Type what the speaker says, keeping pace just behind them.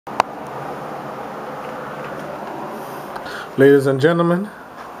Ladies and gentlemen,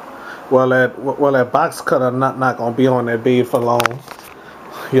 that box cutter not gonna be on that bed for long.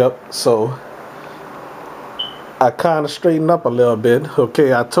 Yep. So I kind of straightened up a little bit.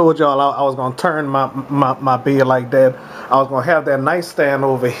 Okay, I told y'all I was gonna turn my bed like that. I was gonna have that nightstand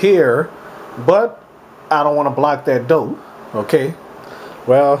over here, but I don't want to block that door. Okay.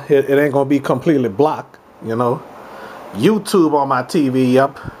 Well, it ain't gonna be completely blocked. You know, YouTube on my TV.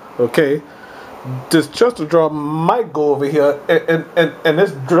 Yep. Okay. This chest drawer might go over here, and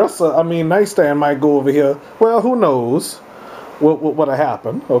this dresser, nightstand might go over here. Well, who knows what'll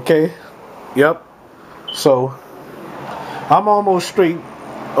happen? Okay, yep. So I'm almost straight.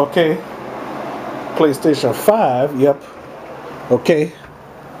 Okay, PlayStation 5. Yep. Okay.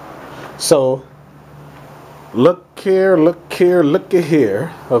 So look here, look here, look at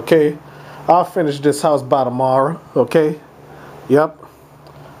here. Okay, I'll finish this house by tomorrow. Okay. Yep.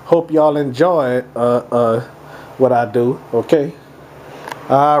 Hope y'all enjoy what I do. Okay.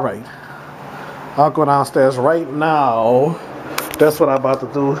 All right. I'll go downstairs right now. That's what I'm about to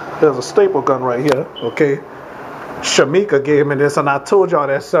do. There's a staple gun right here. Okay. Shamika gave me this, and I told y'all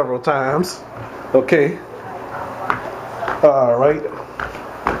that several times. Okay. All right.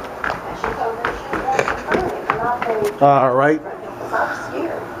 All right.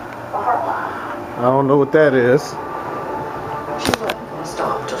 I don't know what that is.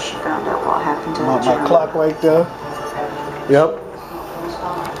 Till she found out what happened to my clock right there. Yep.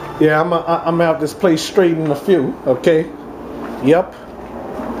 Yeah, I'm gonna have this place straight in a few. Okay. Yep.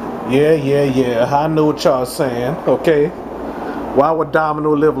 Yeah. I know what y'all saying. Okay. Why would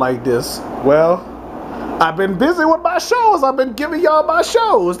Domino live like this? Well, I've been busy with my shows. I've been giving y'all my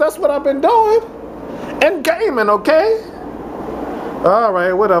shows. That's what I've been doing. And gaming. Okay. All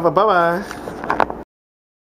right. Whatever. Bye bye.